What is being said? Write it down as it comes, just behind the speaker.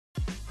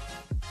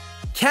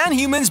Can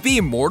humans be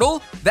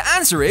immortal? The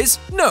answer is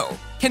no.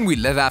 Can we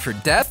live after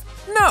death?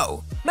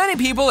 No. Many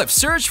people have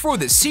searched for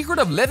the secret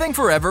of living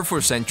forever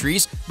for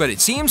centuries, but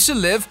it seems to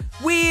live,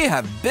 we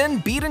have been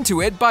beaten to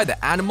it by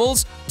the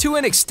animals, to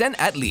an extent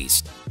at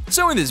least.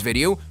 So in this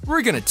video,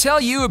 we're gonna tell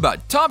you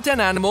about top 10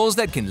 animals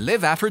that can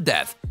live after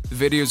death. The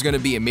video is gonna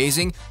be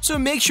amazing, so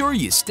make sure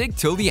you stick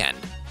till the end.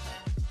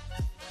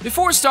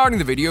 Before starting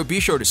the video,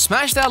 be sure to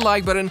smash that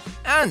like button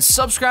and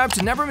subscribe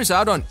to never miss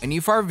out on any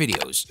of our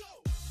videos.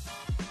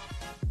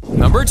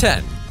 Number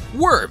 10.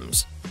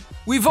 Worms.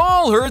 We've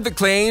all heard the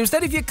claims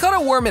that if you cut a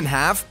worm in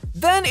half,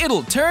 then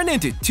it'll turn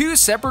into two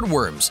separate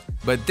worms.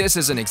 But this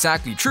isn't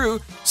exactly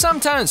true.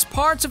 Sometimes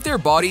parts of their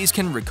bodies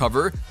can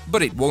recover,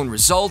 but it won't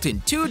result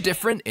in two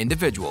different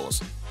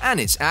individuals. And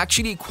it's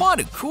actually quite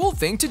a cool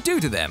thing to do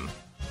to them.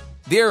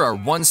 There are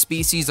one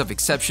species of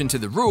exception to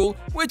the rule,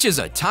 which is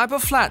a type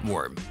of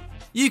flatworm.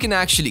 You can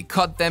actually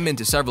cut them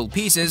into several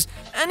pieces,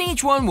 and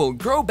each one will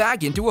grow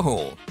back into a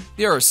whole.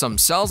 There are some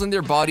cells in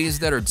their bodies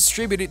that are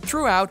distributed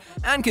throughout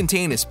and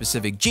contain a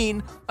specific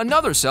gene.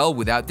 Another cell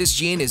without this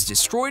gene is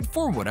destroyed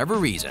for whatever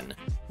reason.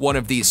 One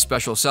of these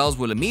special cells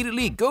will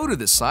immediately go to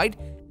the site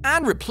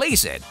and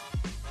replace it.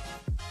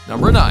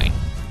 Number 9.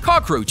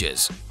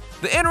 Cockroaches.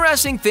 The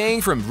interesting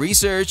thing from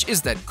research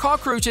is that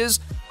cockroaches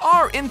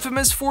are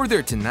infamous for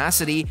their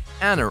tenacity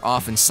and are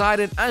often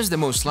cited as the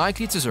most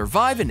likely to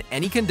survive in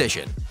any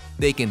condition.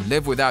 They can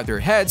live without their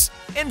heads.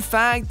 In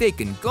fact, they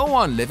can go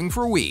on living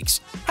for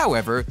weeks.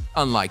 However,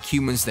 unlike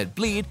humans that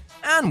bleed,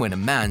 and when a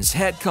man's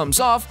head comes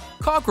off,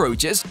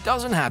 cockroaches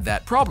doesn't have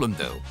that problem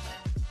though.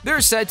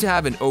 They're said to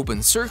have an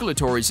open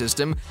circulatory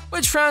system,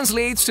 which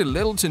translates to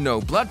little to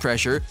no blood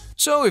pressure,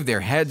 so if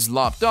their head's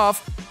lopped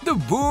off, the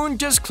wound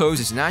just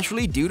closes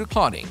naturally due to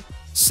clotting.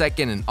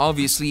 Second, and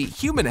obviously,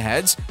 human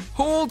heads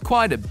hold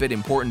quite a bit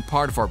important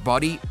part of our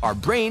body, our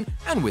brain,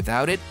 and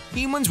without it,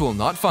 humans will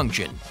not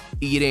function.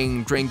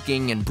 Eating,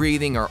 drinking, and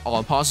breathing are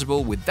all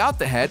possible without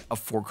the head of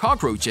 4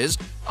 cockroaches,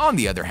 on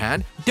the other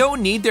hand,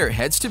 don't need their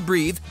heads to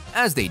breathe,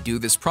 as they do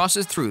this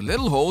process through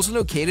little holes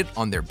located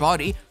on their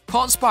body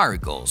called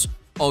spiracles.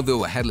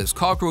 Although a headless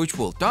cockroach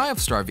will die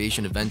of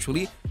starvation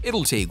eventually,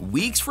 it'll take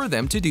weeks for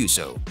them to do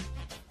so.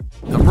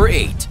 Number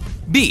 8.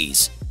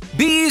 Bees.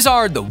 Bees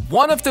are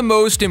one of the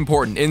most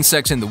important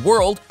insects in the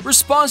world,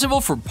 responsible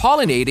for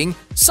pollinating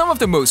some of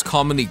the most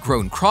commonly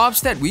grown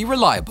crops that we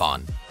rely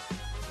upon.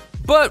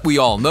 But we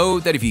all know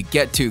that if you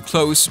get too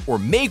close or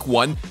make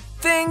one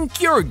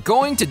think you're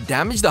going to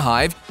damage the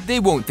hive,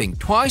 they won't think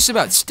twice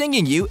about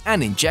stinging you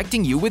and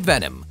injecting you with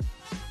venom.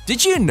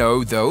 Did you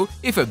know, though,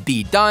 if a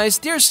bee dies,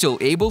 they're still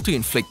able to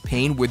inflict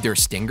pain with their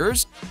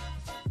stingers?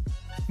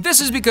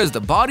 This is because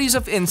the bodies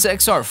of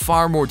insects are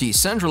far more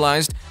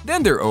decentralized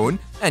than their own,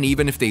 and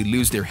even if they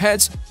lose their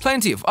heads,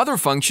 plenty of other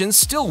functions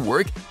still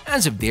work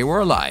as if they were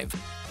alive.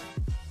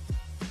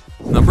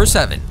 Number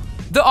 7.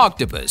 The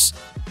octopus.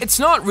 It's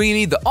not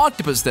really the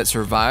octopus that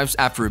survives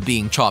after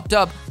being chopped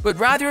up, but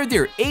rather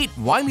their 8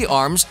 wily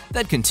arms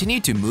that continue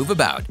to move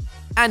about.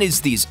 And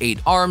it's these 8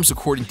 arms,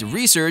 according to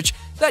research,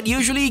 that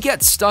usually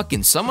get stuck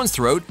in someone's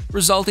throat,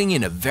 resulting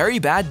in a very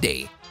bad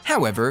day.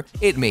 However,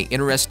 it may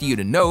interest you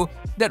to know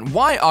that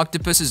why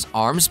octopus's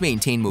arms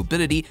maintain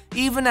mobility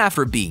even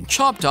after being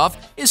chopped off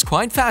is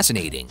quite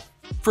fascinating.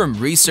 From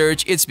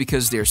research, it's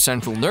because their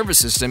central nervous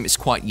system is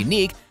quite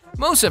unique.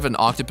 Most of an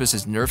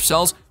octopus's nerve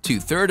cells,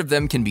 2/3 of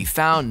them can be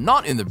found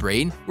not in the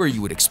brain, where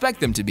you would expect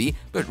them to be,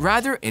 but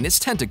rather in its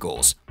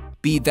tentacles.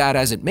 Be that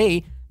as it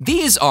may,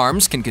 these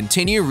arms can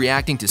continue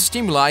reacting to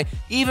stimuli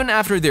even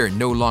after they're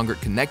no longer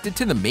connected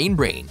to the main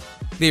brain.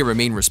 They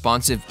remain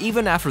responsive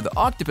even after the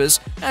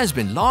octopus has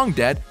been long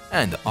dead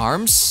and the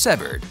arms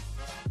severed.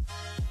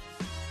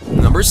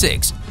 Number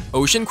 6.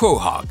 Ocean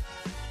quahog.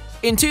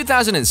 In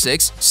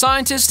 2006,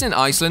 scientists in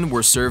Iceland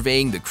were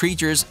surveying the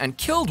creatures and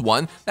killed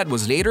one that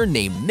was later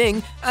named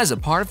Ming as a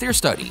part of their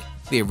study.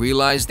 They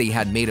realized they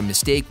had made a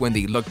mistake when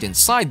they looked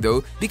inside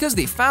though, because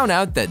they found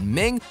out that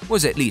Ming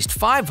was at least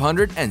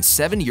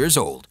 507 years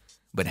old.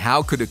 But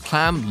how could a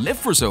clam live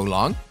for so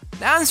long?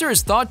 The answer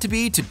is thought to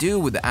be to do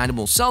with the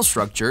animal cell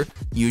structure.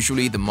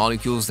 Usually, the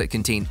molecules that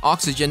contain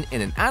oxygen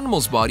in an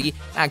animal's body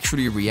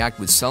actually react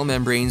with cell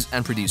membranes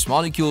and produce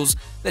molecules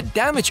that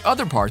damage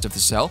other parts of the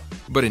cell,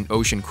 but in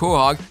ocean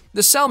quahog,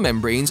 the cell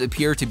membranes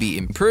appear to be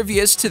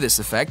impervious to this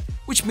effect,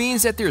 which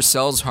means that their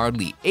cells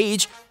hardly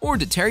age or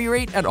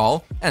deteriorate at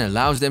all and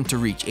allows them to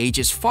reach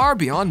ages far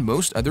beyond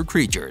most other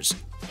creatures.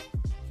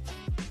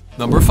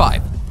 Number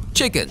 5.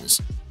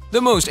 Chickens. The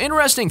most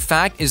interesting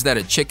fact is that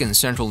a chicken's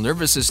central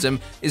nervous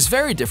system is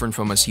very different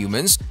from us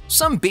humans.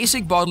 Some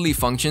basic bodily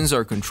functions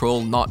are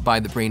controlled not by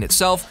the brain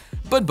itself,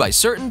 but by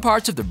certain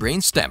parts of the brain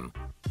stem.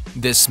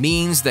 This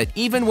means that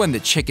even when the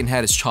chicken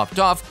head is chopped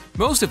off,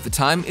 most of the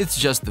time it's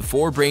just the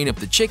forebrain of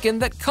the chicken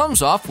that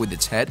comes off with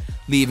its head,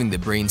 leaving the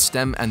brain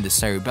stem and the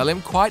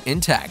cerebellum quite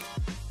intact.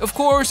 Of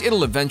course,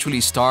 it'll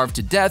eventually starve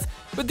to death,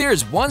 but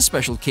there's one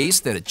special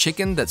case that a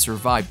chicken that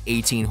survived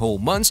 18 whole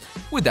months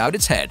without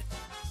its head.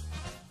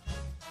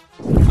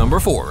 Number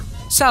 4.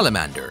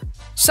 Salamander.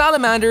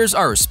 Salamanders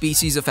are a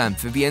species of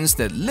amphibians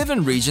that live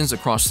in regions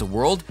across the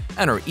world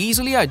and are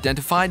easily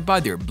identified by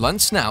their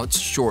blunt snouts,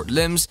 short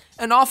limbs,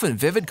 and often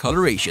vivid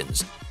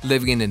colorations.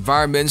 Living in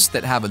environments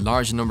that have a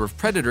large number of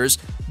predators,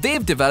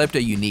 they've developed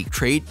a unique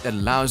trait that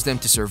allows them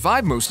to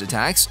survive most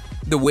attacks,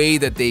 the way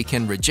that they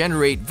can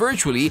regenerate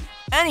virtually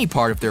any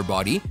part of their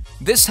body.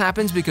 This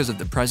happens because of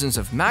the presence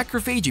of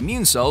macrophage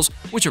immune cells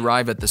which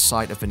arrive at the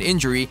site of an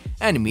injury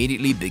and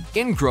immediately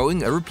begin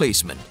growing a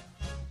replacement.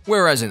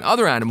 Whereas in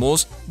other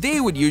animals, they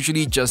would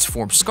usually just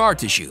form scar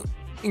tissue.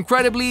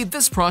 Incredibly,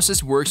 this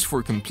process works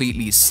for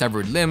completely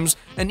severed limbs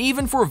and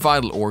even for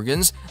vital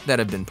organs that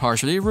have been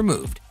partially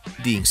removed.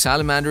 Being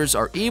salamanders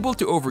are able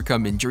to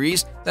overcome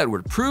injuries that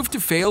would prove to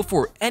fail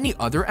for any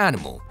other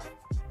animal.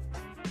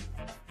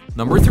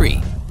 Number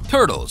 3.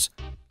 Turtles.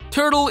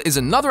 Turtle is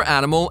another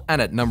animal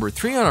and at number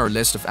 3 on our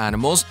list of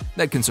animals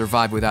that can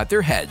survive without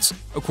their heads.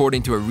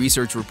 According to a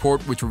research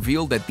report which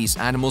revealed that these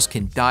animals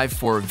can dive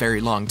for a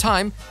very long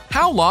time.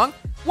 How long?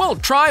 Well,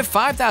 try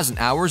 5,000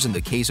 hours in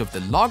the case of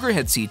the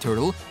loggerhead sea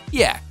turtle.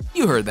 Yeah,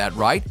 you heard that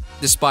right.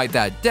 Despite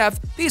that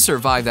depth, they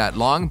survive that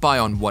long by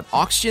on what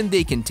oxygen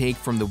they can take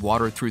from the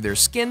water through their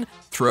skin,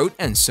 throat,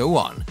 and so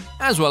on.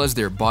 As well as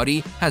their body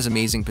has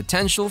amazing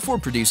potential for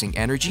producing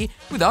energy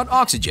without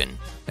oxygen.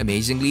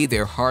 Amazingly,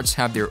 their hearts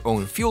have their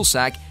own fuel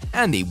sac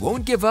and they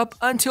won't give up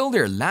until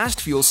their last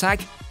fuel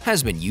sac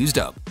has been used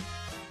up.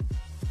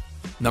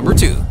 Number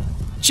 2.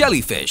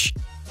 Jellyfish.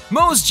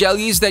 Most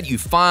jellies that you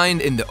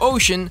find in the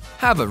ocean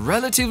have a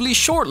relatively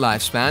short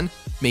lifespan,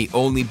 may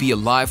only be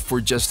alive for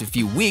just a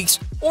few weeks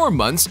or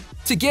months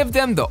to give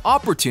them the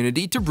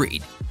opportunity to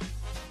breed.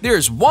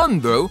 There's one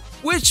though,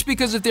 which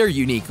because of their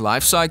unique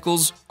life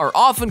cycles are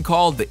often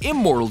called the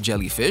immortal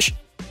jellyfish.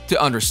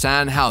 To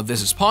understand how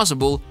this is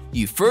possible,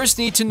 you first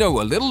need to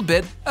know a little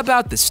bit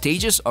about the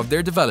stages of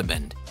their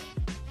development.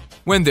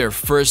 When they're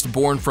first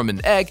born from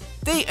an egg,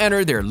 they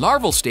enter their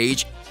larval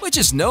stage, which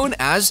is known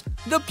as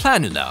the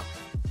planula.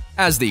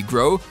 As they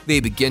grow, they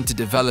begin to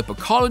develop a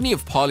colony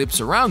of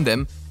polyps around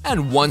them,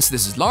 and once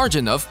this is large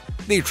enough,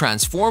 they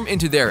transform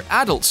into their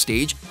adult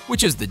stage,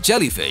 which is the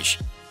jellyfish.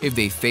 If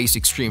they face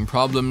extreme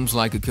problems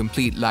like a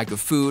complete lack of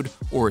food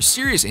or a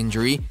serious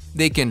injury,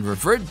 they can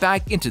revert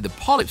back into the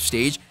polyp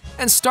stage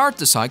and start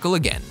the cycle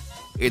again.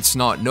 It's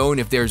not known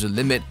if there's a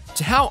limit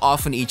to how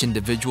often each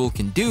individual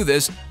can do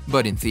this,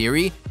 but in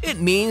theory, it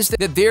means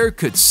that there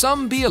could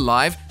some be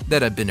alive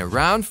that have been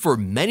around for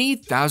many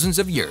thousands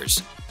of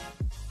years.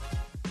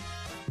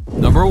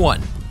 Number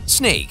 1.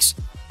 Snakes.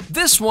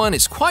 This one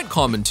is quite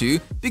common too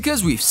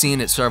because we've seen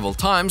it several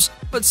times,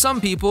 but some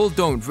people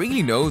don't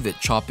really know that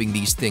chopping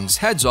these things'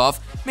 heads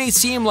off may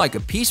seem like a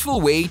peaceful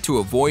way to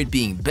avoid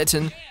being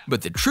bitten,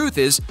 but the truth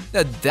is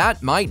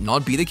that might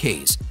not be the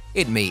case.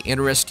 It may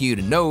interest you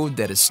to know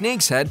that a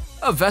snake's head,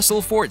 a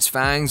vessel for its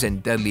fangs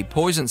and deadly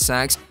poison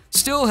sacs,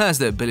 still has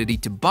the ability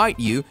to bite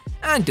you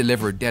and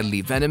deliver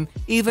deadly venom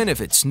even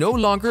if it's no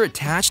longer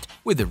attached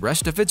with the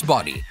rest of its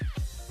body.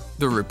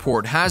 The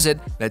report has it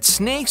that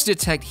snakes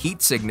detect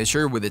heat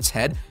signature with its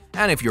head,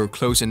 and if you're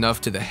close enough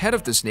to the head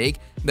of the snake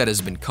that has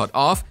been cut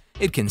off,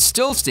 it can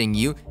still sting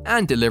you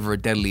and deliver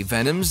deadly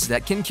venoms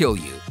that can kill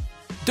you.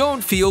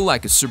 Don't feel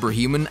like a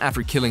superhuman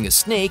after killing a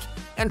snake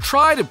and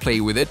try to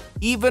play with it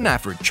even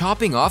after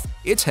chopping off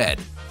its head.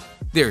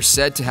 They're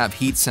said to have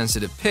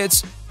heat-sensitive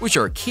pits, which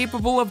are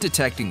capable of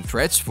detecting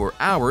threats for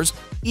hours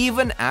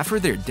even after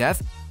their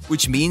death,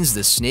 which means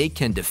the snake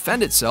can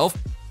defend itself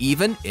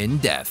even in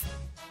death.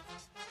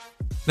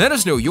 Let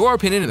us know your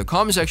opinion in the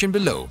comment section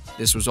below.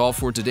 This was all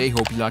for today.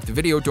 Hope you liked the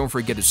video. Don't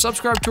forget to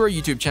subscribe to our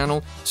YouTube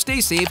channel.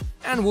 Stay safe,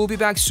 and we'll be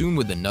back soon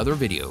with another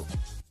video.